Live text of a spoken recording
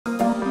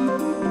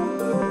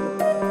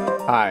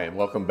Hi, and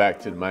welcome back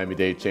to the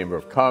Miami-Dade Chamber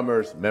of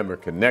Commerce Member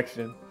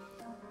Connection.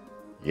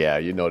 Yeah,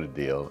 you know the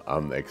deal.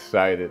 I'm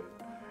excited.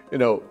 You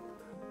know,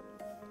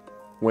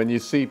 when you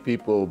see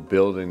people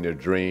building their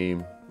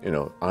dream,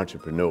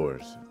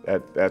 entrepreneurs,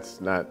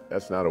 that's not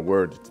a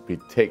word to be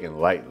taken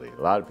lightly.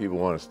 A lot of people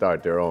want to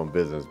start their own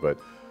business, but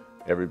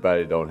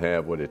everybody don't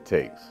have what it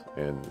takes.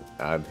 And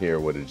I'm here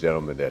with a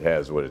gentleman that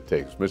has what it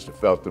takes. Mr.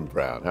 Felton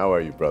Brown, how are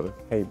you, brother?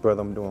 Hey,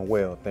 brother, I'm doing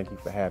well. Thank you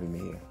for having me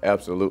here.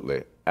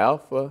 Absolutely.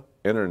 Alpha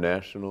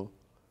International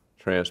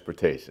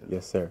Transportation.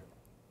 Yes, sir.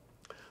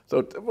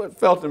 So,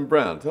 Felton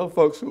Brown, tell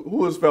folks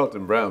who is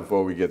Felton Brown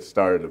before we get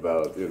started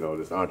about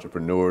this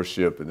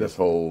entrepreneurship and this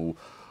whole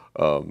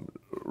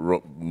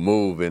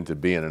move into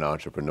being an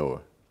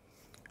entrepreneur.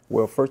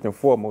 Well, first and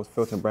foremost,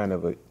 Felton Brown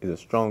is a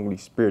strongly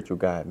spiritual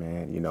guy,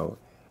 man.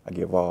 I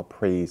give all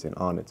praise and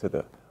honor to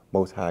the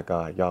Most High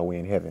God, Yahweh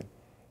in heaven.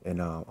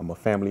 And I'm a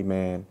family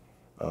man,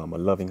 I'm a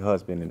loving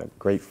husband and a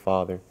great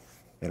father,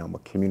 and I'm a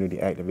community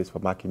activist for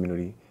my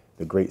community,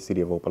 the great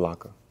city of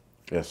Opelika.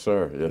 Yes,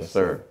 sir. Yes,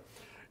 sir.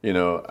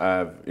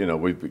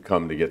 We've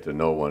come to get to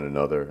know one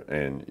another,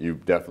 and you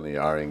definitely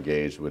are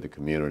engaged with the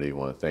community. I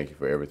want to thank you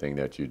for everything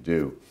that you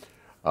do.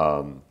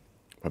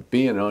 But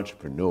being an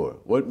entrepreneur,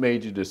 what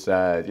made you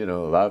decide, a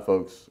lot of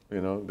folks,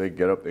 they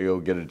get up, they go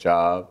get a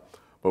job,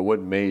 but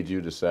what made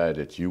you decide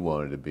that you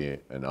wanted to be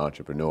an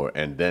entrepreneur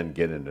and then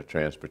get into the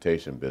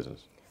transportation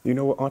business?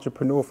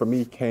 Entrepreneur for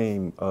me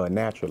came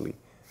naturally.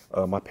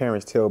 My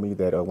parents tell me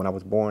that when I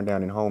was born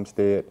down in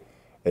Homestead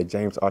at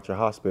James Archer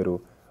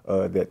Hospital,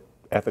 that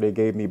after they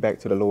gave me back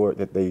to the Lord,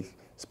 that they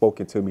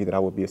spoken to me that I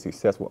would be a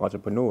successful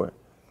entrepreneur.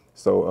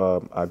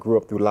 So I grew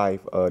up through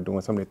life doing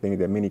some of the things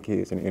that many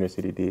kids in the inner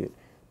city did,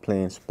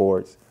 playing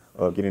sports,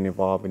 getting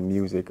involved in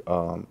music,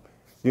 all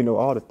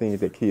the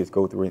things that kids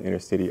go through in the inner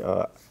city.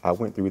 I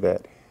went through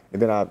that.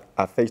 And then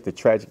I faced a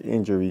tragic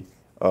injury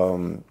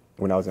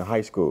when I was in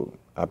high school.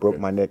 I broke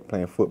my neck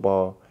playing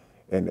football,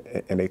 and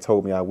they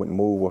told me I wouldn't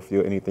move or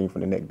feel anything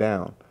from the neck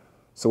down.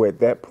 So at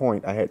that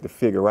point, I had to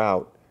figure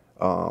out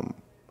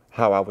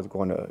how I was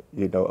going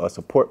to,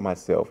 support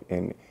myself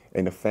and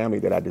the family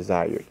that I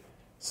desired.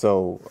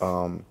 So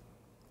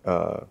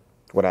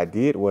what I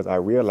did was I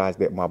realized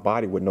that my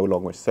body would no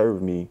longer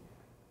serve me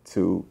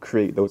to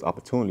create those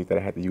opportunities, that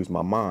I had to use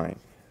my mind.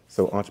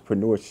 So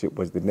entrepreneurship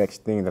was the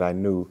next thing that I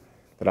knew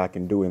that I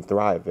can do and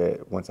thrive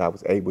at once I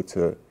was able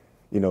to,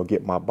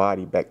 get my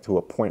body back to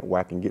a point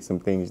where I can get some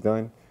things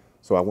done.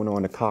 So I went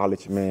on to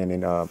college, man,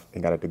 and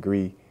got a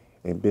degree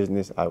in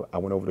business. I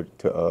went over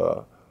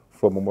to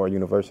Fort Memorial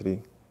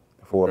University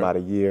for about a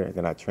year, and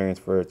then I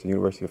transferred to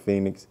University of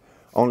Phoenix,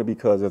 only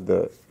because of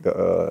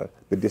the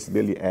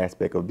disability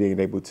aspect of being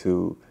able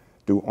to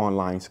do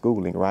online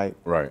schooling, right?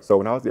 Right. So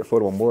when I was at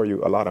Fort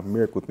Memorial, a lot of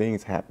miracle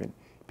things happened.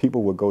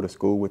 People would go to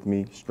school with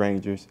me,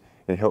 strangers,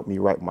 and help me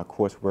write my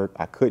coursework.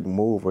 I couldn't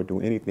move or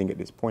do anything at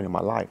this point in my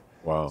life.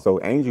 Wow.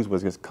 So angels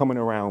was just coming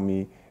around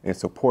me and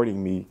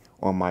supporting me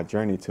on my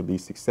journey to be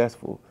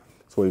successful.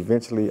 So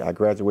eventually I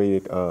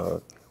graduated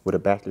with a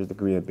bachelor's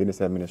degree in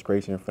business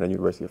administration from the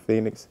University of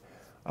Phoenix.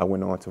 I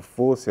went on to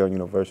Full Sail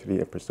University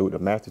and pursued a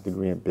master's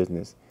degree in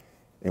business,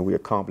 and we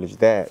accomplished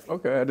that.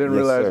 Okay, I didn't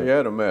realize you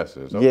had a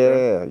master's.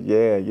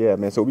 Okay. Yeah,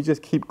 man. So we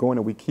just keep going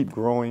and we keep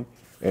growing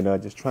and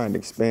just trying to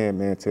expand,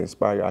 man, to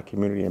inspire our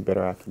community and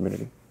better our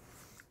community.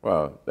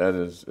 Wow, that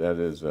is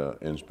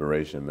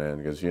inspiration, man,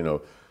 because,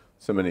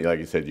 so many, like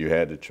you said, you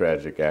had the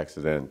tragic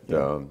accident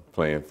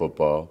playing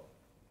football,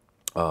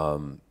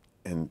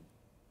 and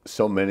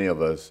so many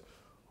of us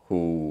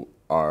who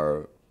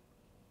are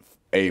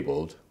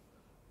abled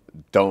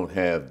don't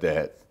have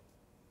that,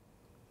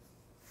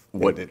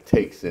 what it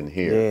takes in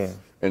here. Yeah.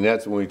 And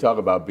that's when we talk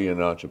about being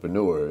an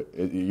entrepreneur,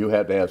 you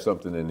have to have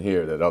something in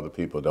here that other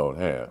people don't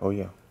have. Oh,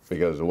 yeah.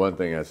 Because the one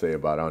thing I say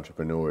about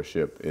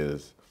entrepreneurship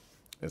is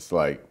it's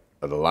like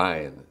the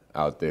lion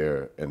out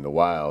there in the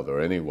wild,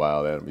 or any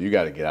wild animal. You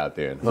got to get out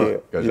there and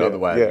hunt, because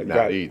otherwise you're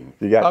not eating.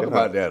 Talk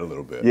about that a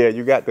little bit. Yeah,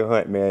 you got to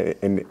hunt, man.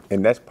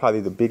 And that's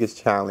probably the biggest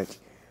challenge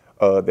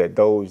that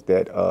those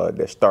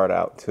that start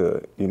out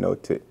to in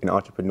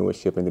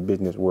entrepreneurship in the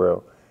business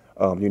world,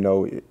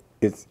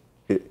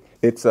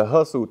 it's a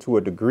hustle to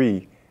a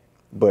degree,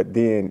 but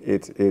then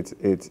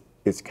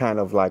it's kind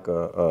of like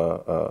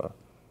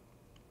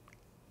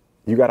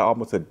you got to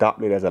almost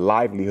adopt it as a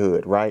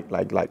livelihood, right?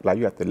 Like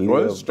you have to live.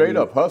 Well, it's straight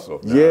up hustle.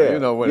 Now.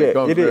 Yeah, when it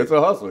comes to it's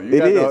a hustle. You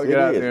got to get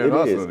out there and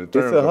hustle. It's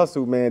a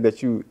hustle, man.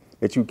 That you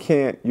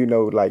can't,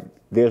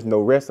 there's no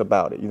rest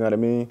about it. You know what I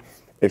mean?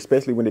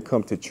 Especially when it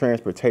comes to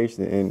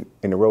transportation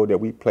and the role that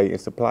we play in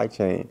supply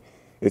chain.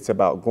 It's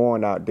about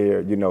going out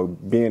there,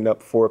 being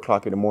up 4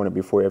 o'clock in the morning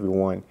before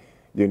everyone,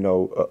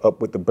 up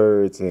with the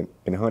birds and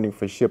hunting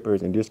for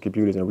shippers and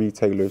distributors and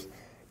retailers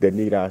that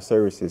need our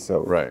services. So,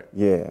 right.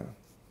 Yeah.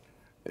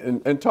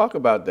 And talk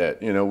about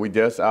that. We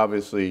just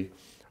obviously,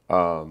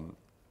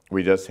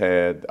 we just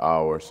had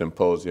our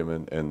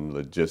symposium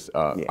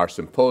our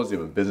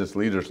symposium and business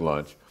leaders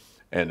lunch,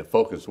 and the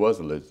focus was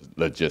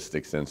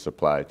logistics and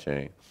supply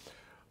chain.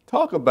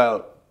 Talk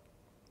about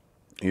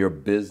your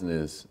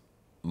business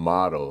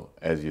model,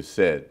 as you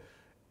said,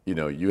 you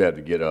know, you had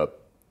to get up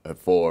at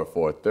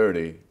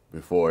 4:30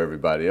 before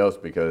everybody else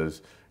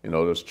because, you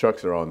know, those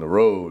trucks are on the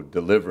road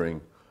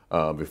delivering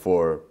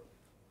before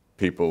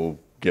people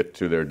get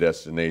to their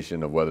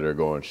destination of whether they're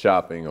going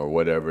shopping or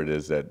whatever it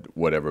is that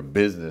whatever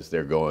business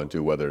they're going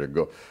to, whether to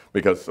go,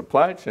 because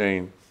supply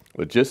chain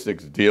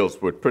logistics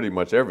deals with pretty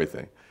much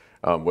everything.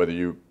 Whether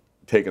you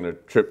taking a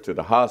trip to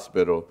the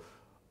hospital,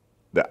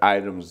 the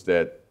items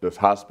that the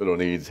hospital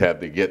needs have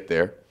to get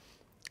there,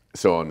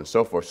 so on and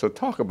so forth. So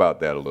talk about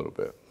that a little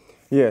bit.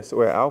 Yes,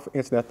 so at Alpha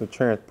International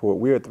Transport,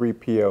 we're a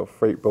 3PL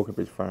freight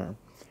brokerage firm,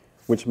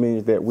 which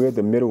means that we're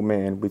the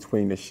middleman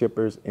between the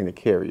shippers and the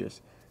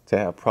carriers to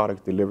have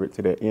products delivered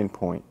to their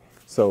endpoint.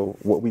 So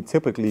what we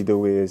typically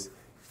do is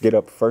get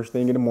up first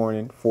thing in the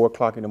morning, 4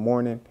 o'clock in the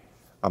morning.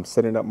 I'm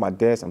setting up my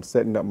desk, I'm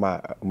setting up my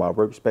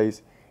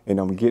workspace, and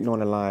I'm getting on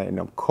the line and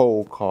I'm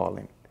cold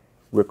calling.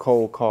 We're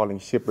cold calling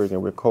shippers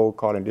and we're cold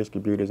calling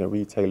distributors and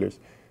retailers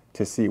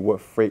to see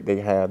what freight they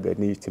have that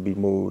needs to be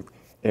moved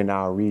in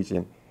our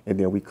region. And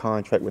then we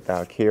contract with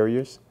our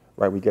carriers,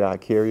 right? We get our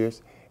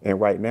carriers. And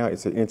right now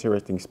it's an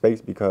interesting space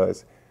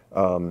because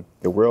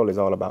the world is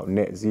all about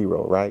net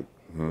zero, right?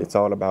 Mm-hmm. It's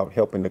all about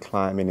helping the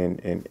climate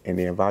and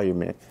the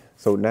environment.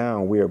 So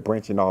now we are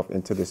branching off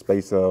into the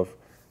space of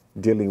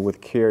dealing with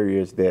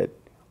carriers that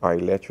are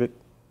electric,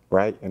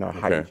 right? And are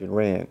hydrogen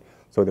ran,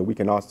 so that we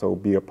can also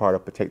be a part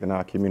of protecting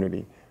our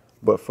community.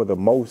 But for the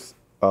most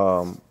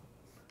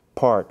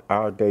part,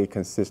 our day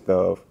consists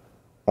of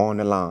on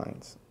the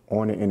lines,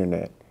 on the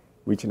internet,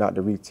 reaching out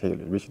to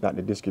retailers, reaching out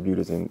to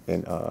distributors and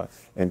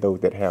those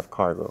that have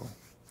cargo.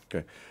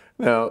 Okay.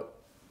 Now,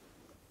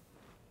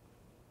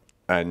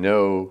 I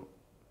know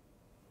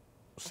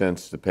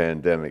since the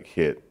pandemic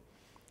hit,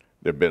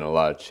 there have been a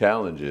lot of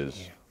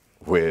challenges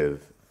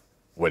with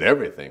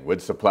everything,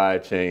 with supply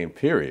chain,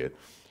 period,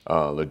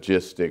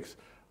 logistics,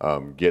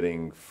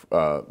 getting,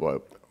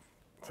 well,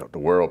 the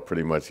world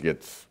pretty much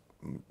gets,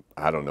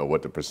 I don't know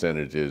what the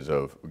percentage is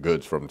of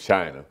goods from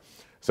China.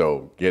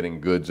 So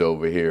getting goods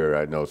over here,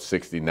 I know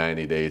 60,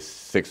 90 days,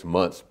 6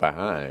 months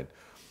behind.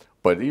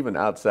 But even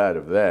outside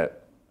of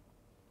that,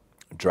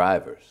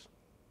 drivers,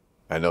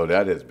 I know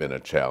that has been a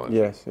challenge.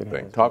 Yes, it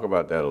has. Talk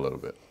about that a little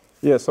bit.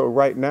 Yeah, so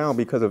right now,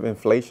 because of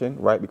inflation,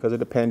 right, because of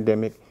the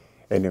pandemic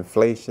and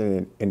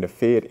inflation and the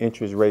Fed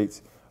interest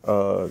rates,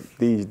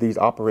 these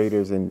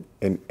operators and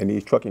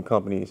these trucking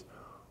companies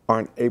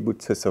aren't able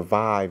to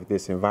survive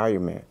this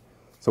environment.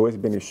 So it's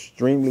been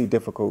extremely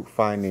difficult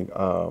finding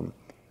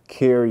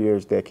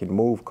carriers that can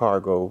move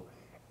cargo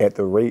at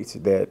the rates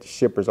that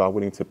shippers are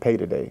willing to pay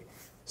today.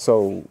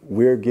 So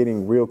we're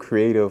getting real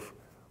creative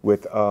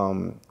with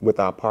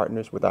our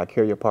partners, with our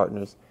carrier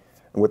partners,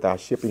 and with our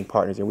shipping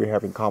partners, and we're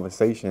having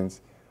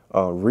conversations,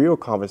 real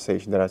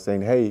conversations that are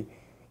saying, hey,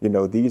 you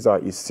know, these are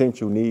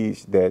essential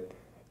needs that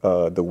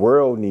the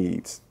world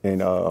needs,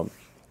 and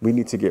we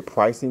need to get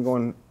pricing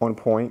on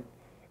point,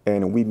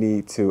 and we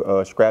need to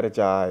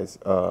strategize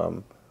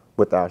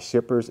with our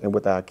shippers and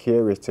with our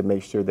carriers to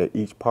make sure that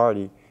each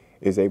party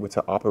is able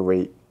to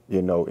operate,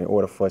 you know, in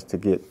order for us to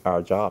get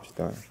our jobs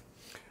done.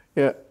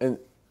 Yeah, and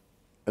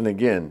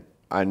again,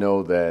 I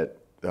know that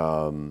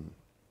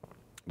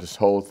this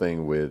whole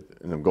thing with,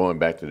 and I'm going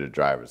back to the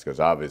drivers, because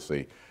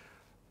obviously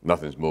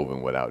nothing's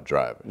moving without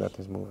drivers.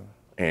 Nothing's moving.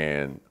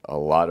 And a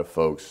lot of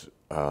folks,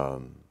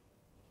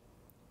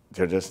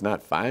 they're just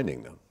not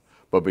finding them.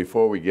 But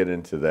before we get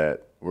into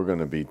that, we're going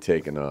to be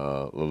taking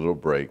a little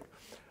break.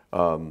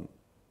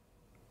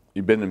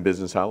 You've been in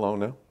business how long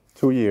now?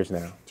 2 years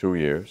now. 2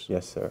 years?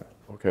 Yes, sir.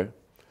 Okay.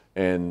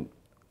 And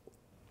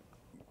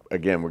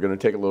again, we're going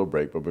to take a little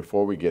break, but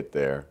before we get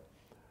there,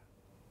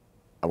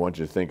 I want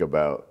you to think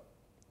about,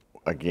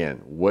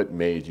 again, what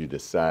made you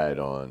decide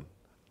on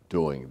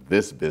doing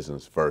this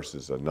business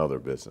versus another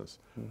business.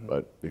 Mm-hmm.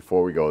 But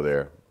before we go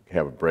there,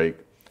 have a break,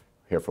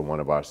 hear from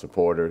one of our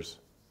supporters,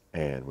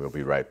 and we'll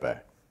be right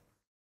back.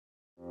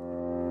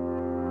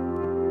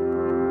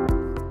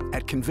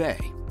 At Convey,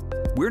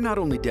 we're not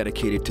only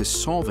dedicated to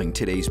solving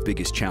today's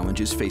biggest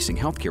challenges facing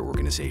healthcare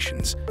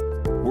organizations,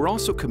 we're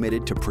also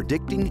committed to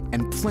predicting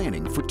and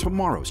planning for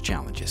tomorrow's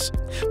challenges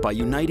by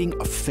uniting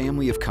a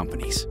family of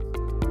companies.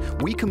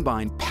 We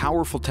combine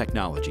powerful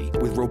technology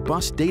with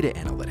robust data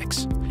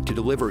analytics to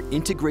deliver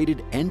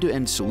integrated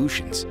end-to-end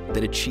solutions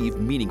that achieve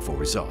meaningful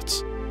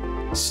results.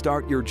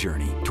 Start your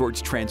journey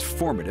towards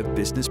transformative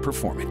business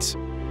performance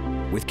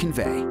with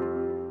Convey.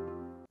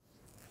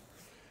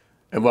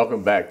 And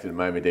welcome back to the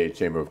Miami-Dade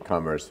Chamber of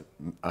Commerce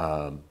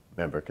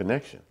Member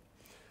Connection.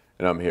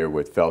 And I'm here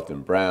with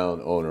Felton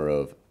Brown, owner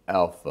of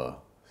Alpha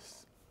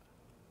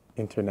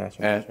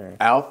International.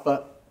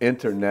 Alpha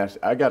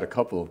International. I got a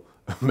couple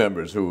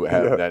members who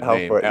have that Alpha,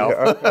 name,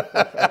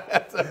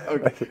 Alpha.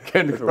 Yeah.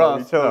 Can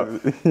cross up.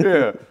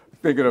 Yeah.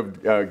 Thinking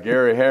of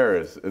Gary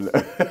Harris and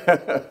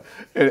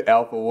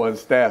Alpha One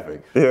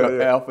Staffing.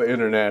 Alpha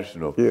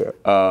International. Yeah.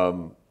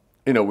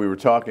 You know, we were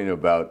talking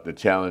about the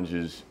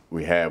challenges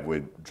we have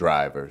with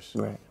drivers.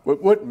 Right.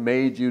 What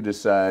made you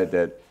decide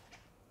that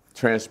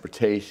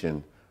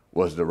transportation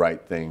was the right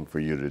thing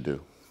for you to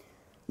do?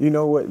 You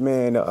know what,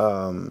 man?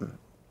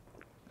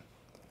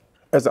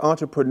 as an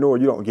entrepreneur,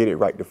 you don't get it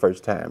right the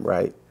first time,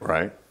 right?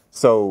 Right.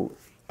 So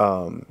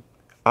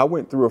I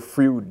went through a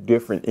few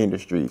different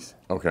industries.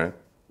 Okay.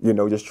 You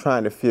know, just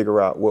trying to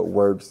figure out what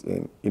works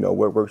and, you know,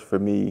 what works for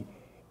me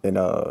in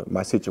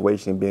my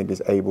situation being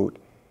disabled.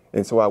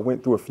 And so I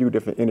went through a few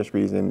different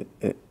industries and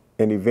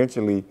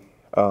eventually,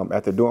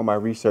 after doing my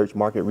research,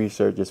 market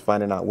research, just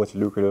finding out what's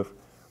lucrative,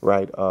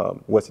 right,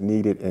 what's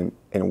needed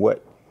and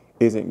what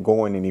isn't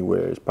going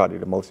anywhere is probably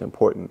the most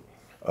important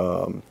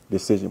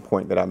decision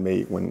point that I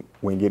made when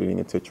getting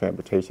into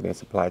transportation and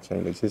supply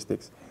chain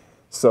logistics.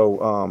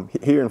 So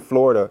here in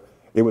Florida,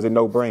 it was a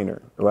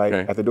no-brainer, right?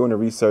 Okay. After doing the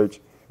research,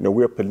 you know,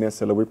 we're a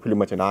peninsula, we're pretty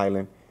much an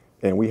island,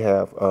 and we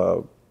have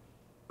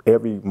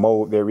every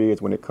mode there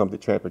is when it comes to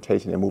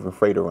transportation and moving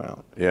freight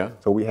around. Yeah.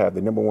 So we have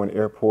the #1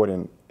 airport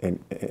in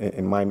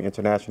Miami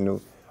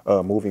International,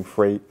 moving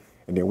freight,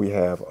 and then we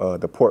have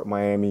the Port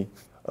Miami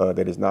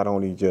that is not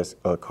only just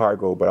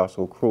cargo but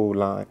also cruise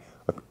line.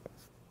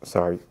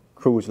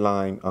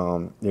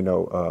 You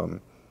know,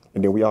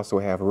 and then we also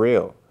have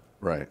rail.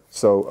 Right.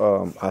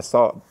 So I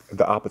saw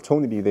the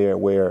opportunity there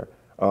where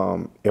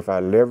if I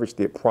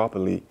leveraged it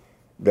properly,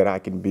 that I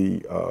can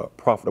be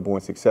profitable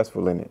and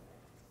successful in it.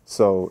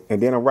 So,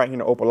 and then I'm right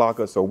here in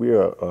Opelika, so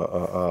we're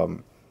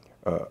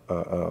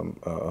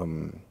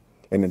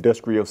an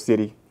industrial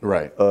city,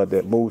 right,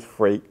 that moves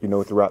freight, you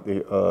know, throughout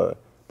the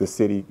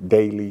city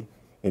daily.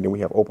 And then we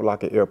have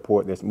Opelika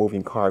Airport that's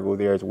moving cargo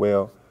there as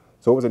well.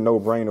 So it was a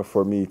no-brainer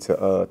for me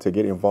to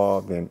get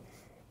involved with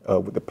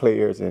the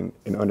players and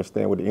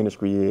understand what the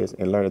industry is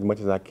and learn as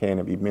much as I can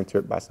and be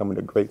mentored by some of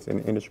the greats in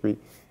the industry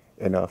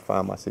and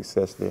find my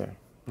success there.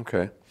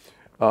 Okay.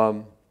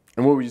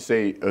 And what would you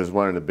say is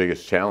one of the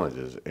biggest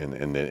challenges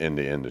in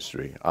the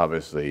industry?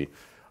 Obviously,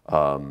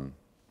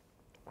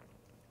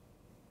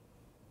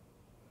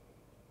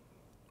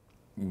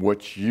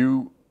 what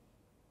you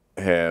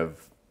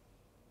have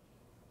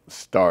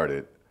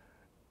started,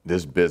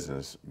 this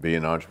business, being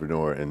an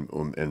entrepreneur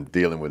and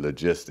dealing with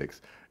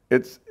logistics,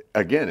 it's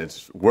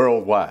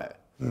worldwide.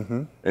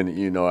 Mm-hmm. And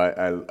you know,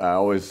 I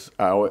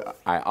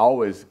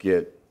always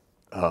get,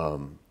 I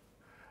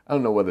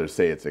don't know whether to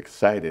say it's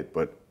excited,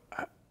 but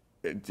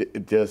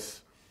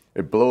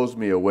it blows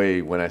me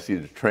away when I see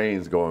the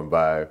trains going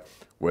by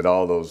with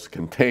all those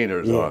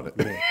containers on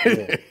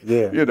it.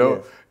 You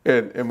know,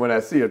 and when I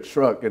see a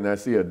truck and I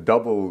see a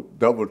double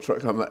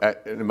truck, I'm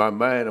like, in my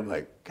mind, I'm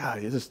like,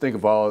 God, you just think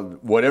of all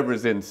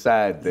whatever's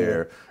inside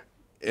there,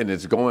 and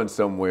it's going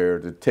somewhere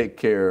to take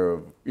care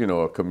of, you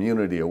know, a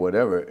community or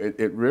whatever.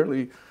 It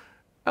really,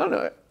 I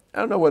don't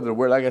know whether the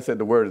word, like I said,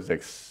 the word is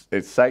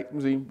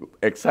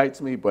excites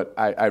me, but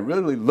I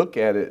really look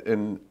at it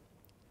and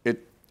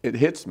it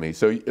hits me.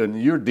 So,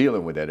 and you're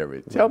dealing with that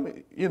every day. Tell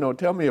me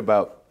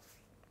about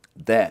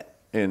that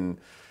and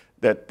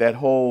that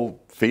whole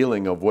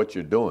feeling of what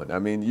you're doing. I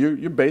mean,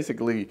 you're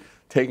basically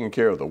taking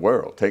care of the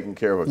world, taking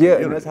care of a community.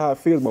 Yeah, and that's how I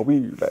feel.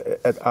 But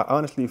I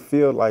honestly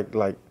feel like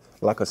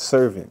a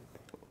servant,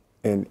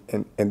 and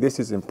this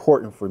is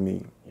important for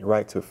me,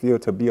 right?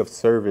 To be of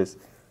service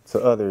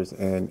to others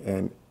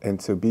and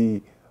to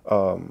be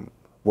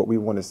what we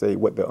want to say,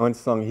 what the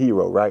unsung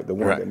hero, right? The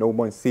one that no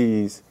one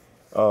sees.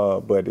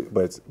 But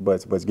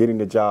getting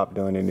the job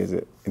done and is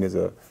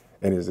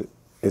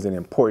an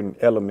important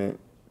element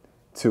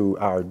to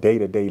our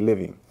day-to-day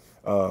living.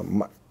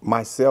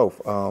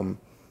 Myself,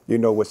 you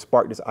know, what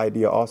sparked this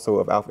idea also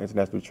of Alpha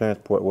International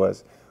Transport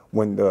was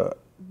when the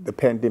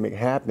pandemic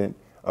happened.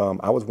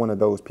 I was one of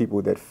those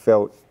people that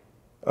felt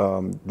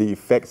the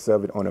effects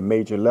of it on a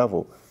major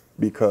level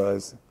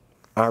because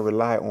I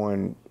rely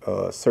on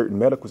certain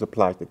medical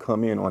supplies to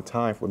come in on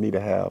time for me to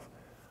have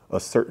a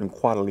certain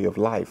quality of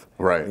life.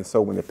 Right. And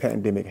so when the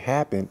pandemic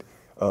happened,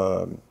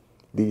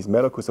 these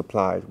medical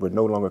supplies were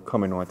no longer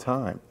coming on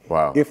time.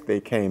 Wow. If they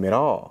came at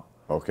all.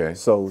 Okay.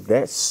 So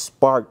that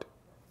sparked,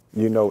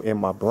 you know, in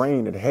my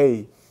brain that,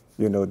 hey,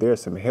 you know,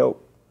 there's some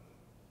help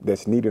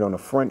that's needed on the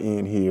front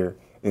end here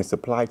in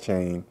supply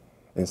chain.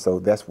 And so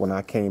that's when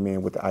I came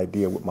in with the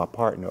idea with my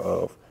partner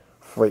of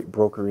freight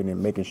brokering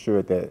and making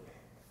sure that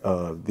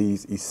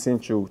these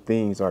essential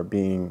things are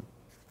being,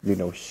 you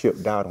know,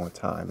 shipped out on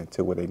time and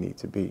to where they need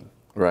to be.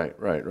 Right.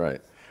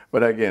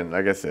 But again,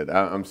 like I said,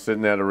 I'm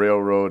sitting at a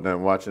railroad and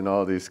I'm watching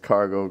all these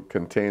cargo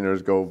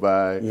containers go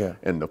by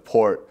and the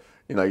port.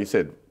 You know, like you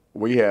said,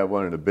 we have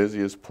one of the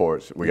busiest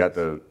ports. We got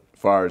as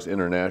far as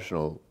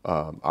international,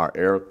 our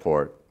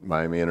airport,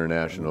 Miami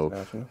International,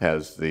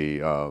 has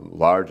the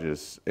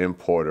largest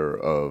importer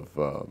of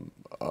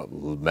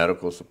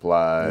medical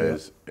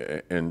supplies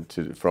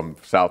from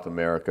South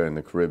America and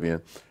the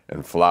Caribbean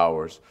and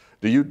flowers.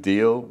 Do you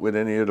deal with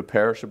any of the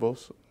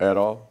perishables at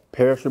all?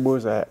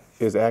 Perishables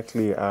is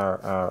actually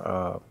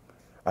our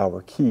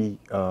key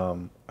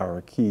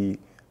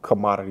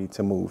commodity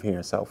to move here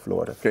in South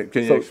Florida.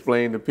 Can you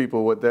explain to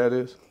people what that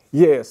is?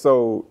 Yeah.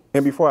 So,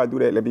 and before I do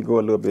that, let me go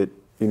a little bit,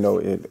 you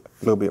know, a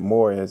little bit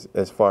more as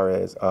far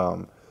as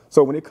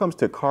so when it comes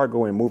to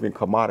cargo and moving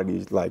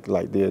commodities like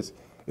this,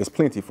 it's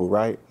plentiful,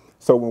 right?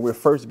 So when we're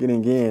first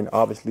getting in,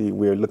 obviously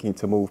we're looking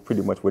to move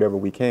pretty much whatever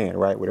we can,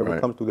 right? Whatever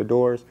comes through the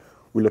doors,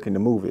 we're looking to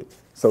move it.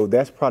 So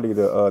that's probably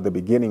the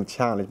beginning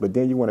challenge. But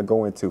then you want to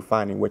go into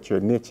finding what your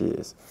niche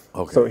is.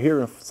 Okay. So here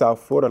in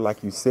South Florida,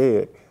 like you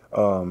said,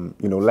 you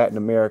know, Latin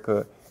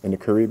America and the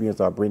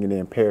Caribbeans are bringing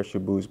in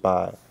perishable goods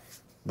by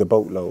the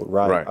boatload,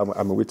 right?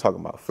 I mean, we're talking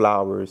about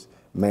flowers,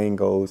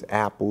 mangoes,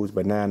 apples,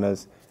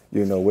 bananas,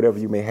 you know, whatever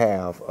you may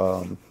have,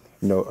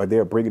 you know,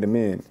 they're bringing them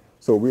in.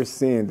 So we're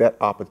seeing that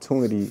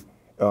opportunity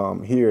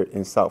here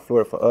in South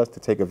Florida for us to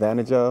take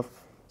advantage of.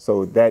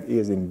 So that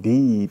is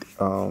indeed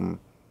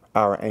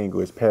our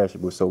angle is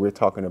perishable. So we're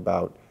talking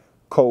about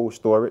cold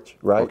storage,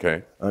 right?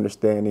 Okay.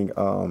 Understanding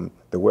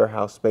the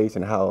warehouse space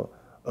and how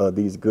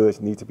these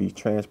goods need to be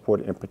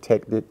transported and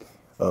protected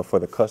for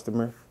the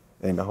customer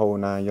and the whole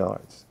 9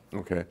 yards.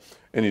 Okay.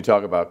 And you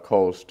talk about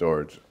cold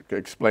storage.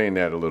 Explain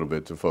that a little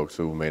bit to folks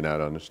who may not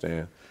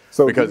understand.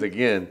 So because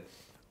again,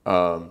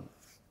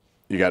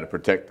 you got to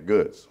protect the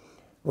goods.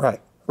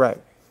 Right, right.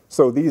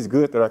 So these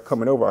goods that are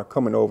coming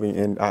over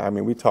in, I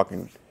mean, we're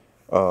talking,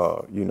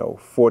 you know,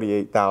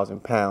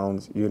 48,000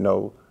 pounds, you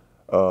know,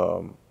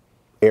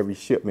 every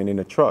shipment in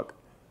a truck.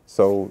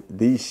 So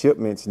these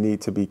shipments need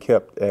to be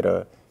kept at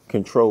a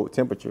controlled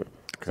temperature.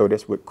 Okay. So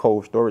that's what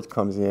cold storage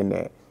comes in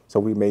at. So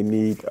we may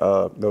need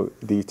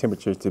these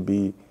temperatures to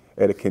be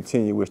at a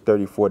continuous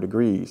 34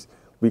 degrees.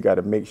 We got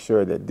to make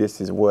sure that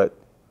this is what,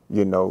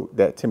 you know,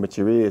 that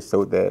temperature is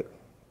so that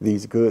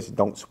these goods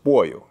don't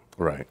spoil.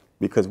 Right.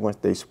 Because once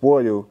they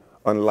spoil,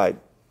 unlike,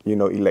 you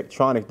know,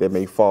 electronics that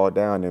may fall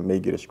down and may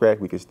get a scratch,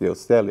 we can still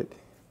sell it.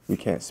 We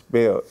can't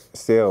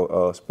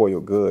sell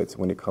spoiled goods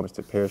when it comes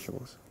to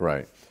perishables.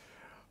 Right.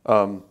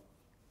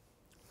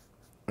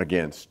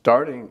 Again,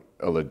 starting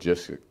a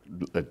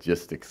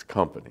logistics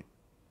company,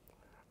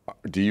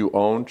 do you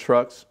own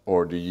trucks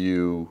or do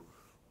you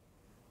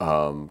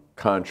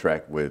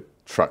contract with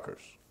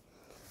truckers?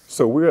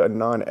 So we're a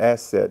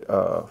non-asset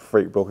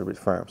freight brokerage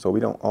firm, so we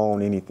don't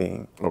own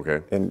anything.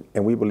 Okay. And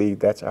we believe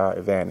that's our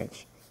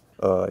advantage,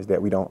 is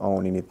that we don't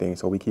own anything.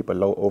 So we keep a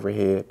low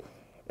overhead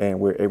and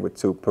we're able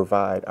to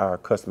provide our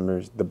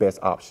customers the best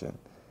option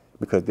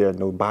because there's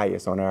no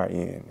bias on our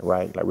end,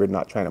 right? Like we're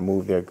not trying to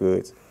move their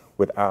goods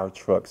with our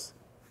trucks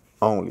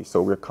only.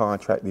 So we're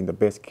contracting the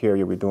best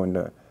carrier. We're doing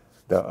a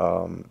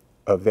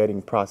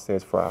vetting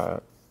process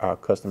for our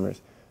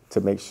customers to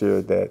make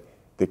sure that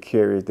the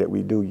carriers that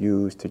we do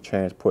use to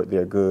transport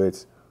their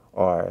goods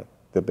are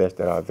the best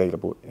that are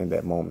available in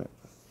that moment.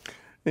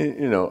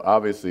 You know,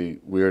 obviously,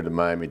 we're the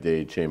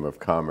Miami-Dade Chamber of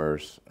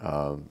Commerce,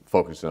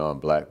 focusing on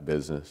black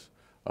business,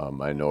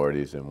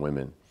 minorities, and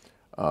women.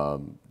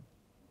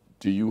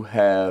 Do you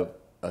have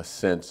a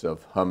sense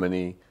of how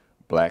many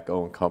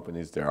black-owned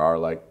companies there are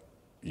like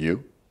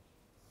you?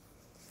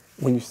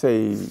 When you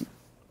say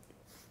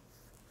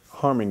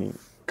harmony,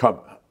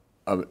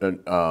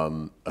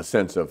 a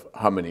sense of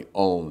how many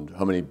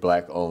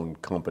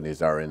black-owned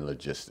companies are in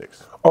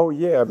logistics. Oh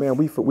yeah, man,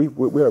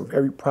 we're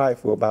very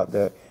prideful about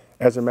that.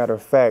 As a matter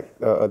of fact,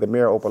 the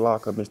mayor of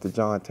Opelika, Mr.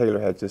 John Taylor,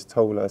 had just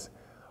told us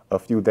a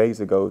few days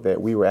ago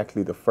that we were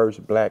actually the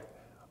first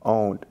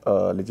black-owned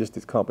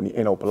logistics company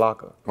in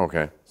Opelika.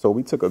 Okay. So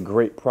we took a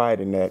great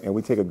pride in that, and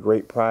we take a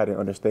great pride in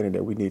understanding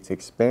that we need to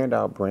expand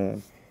our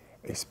brand,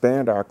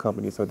 expand our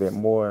company so that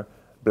more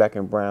black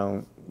and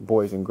brown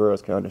boys and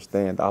girls can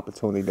understand the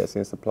opportunity that's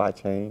in supply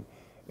chain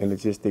and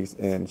logistics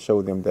and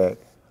show them that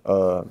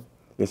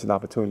it's an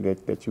opportunity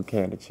that you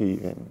can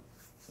achieve. And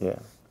yeah.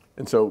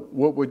 And so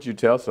what would you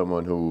tell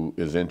someone who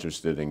is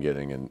interested in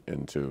getting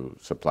into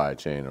supply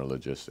chain or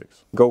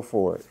logistics? Go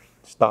for it.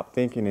 Stop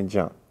thinking and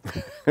jump.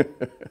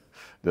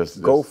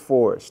 Go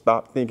for it.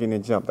 Stop thinking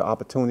and jump. The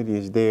opportunity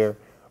is there.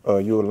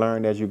 You'll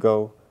learn as you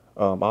go.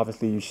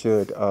 Obviously, you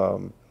should,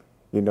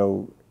 you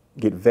know,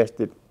 get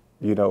vested,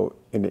 you know,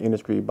 in the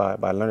industry by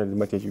learning as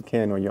much as you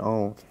can on your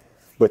own.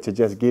 But to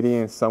just get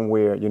in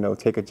somewhere, you know,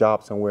 take a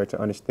job somewhere to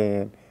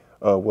understand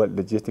what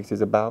logistics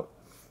is about,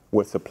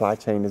 what supply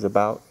chain is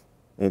about,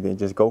 and then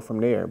just go from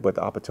there. But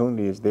the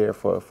opportunity is there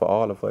for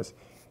all of us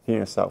here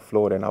in South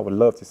Florida, and I would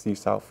love to see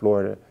South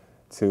Florida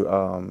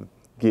to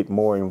get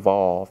more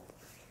involved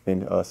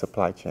in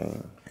supply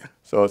chain.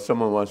 So if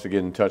someone wants to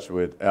get in touch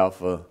with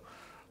Alpha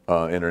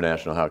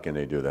International, how can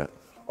they do that?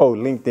 Oh,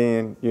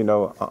 LinkedIn, you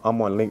know,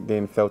 I'm on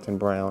LinkedIn, Felton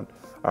Brown.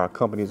 Our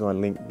company's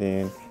on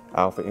LinkedIn,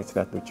 Alpha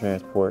International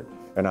Transport,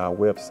 and our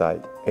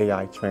website,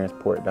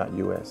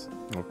 aitransport.us.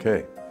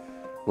 Okay.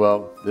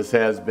 Well, this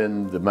has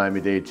been the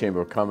Miami-Dade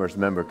Chamber of Commerce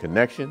Member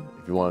Connection.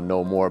 If you want to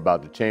know more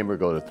about the Chamber,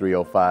 go to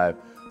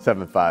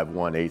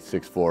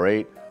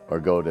 305-751-8648 or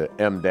go to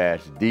m-dcc.org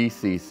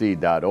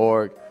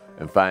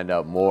and find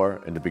out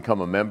more. And to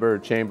become a member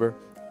of the Chamber,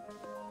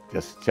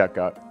 just check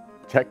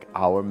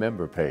our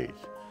member page.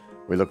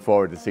 We look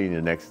forward to seeing you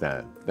next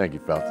time. Thank you,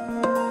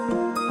 Felton.